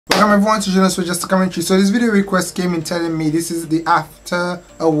Welcome everyone to Agrosuede Just a Commentary. So this video request came in telling me this is the after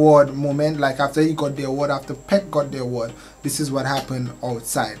award moment, like after he got the award, after Peck got the award, this is what happened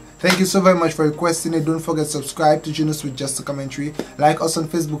outside. Thank you so very much for requesting it. Don't forget to subscribe to Agrosuede Just a Commentary, like us on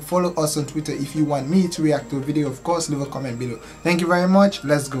Facebook, follow us on Twitter. If you want me to react to a video, of course, leave a comment below. Thank you very much.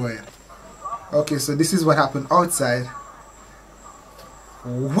 Let's go ahead. Okay, so this is what happened outside.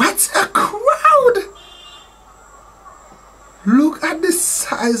 What a crowd! Look at the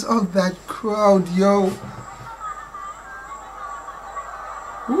size of that crowd, yo.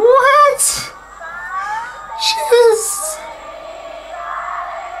 What? Jeez.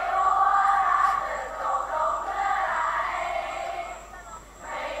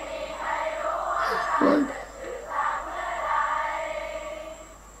 What?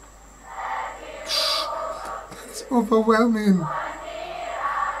 It's overwhelming.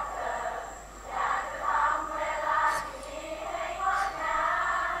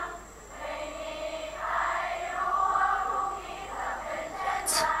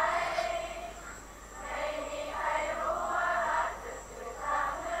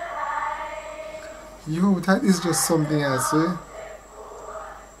 Yo, that is just something else, eh?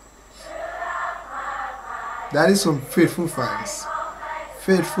 That is some faithful fans.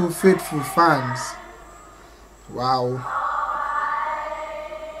 Faithful fans. Wow.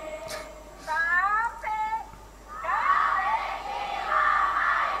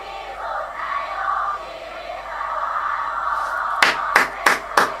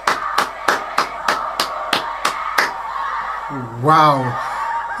 Wow.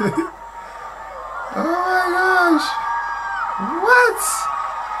 Oh my gosh! What?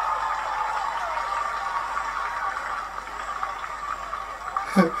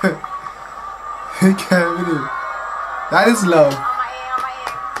 I can't believe it. That is love.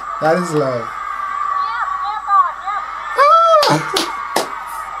 That is love.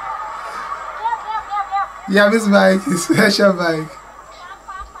 Yeah, this bike is special bike.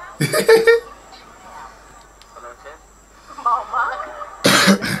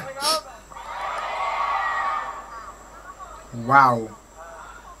 Wow.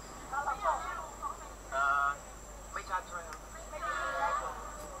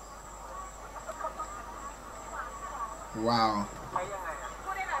 Wow.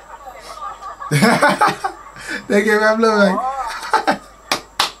 Thank you, I'm loving.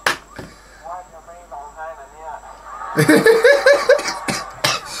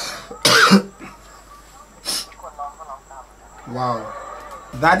 Wow.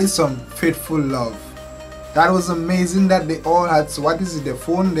 That is some faithful love. That was amazing that they all had, so what is it, their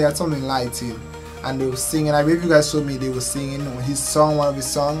phone, they had something lighting and they were singing. I believe you guys saw me, they were singing his song, one of his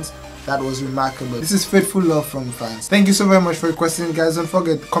songs. That was remarkable. This is faithful love from fans. Thank you so very much for requesting, guys. Don't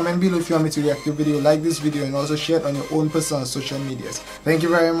forget, comment below if you want me to react to the video, like this video, and also share it on your own personal social medias. Thank you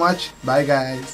very much. Bye guys.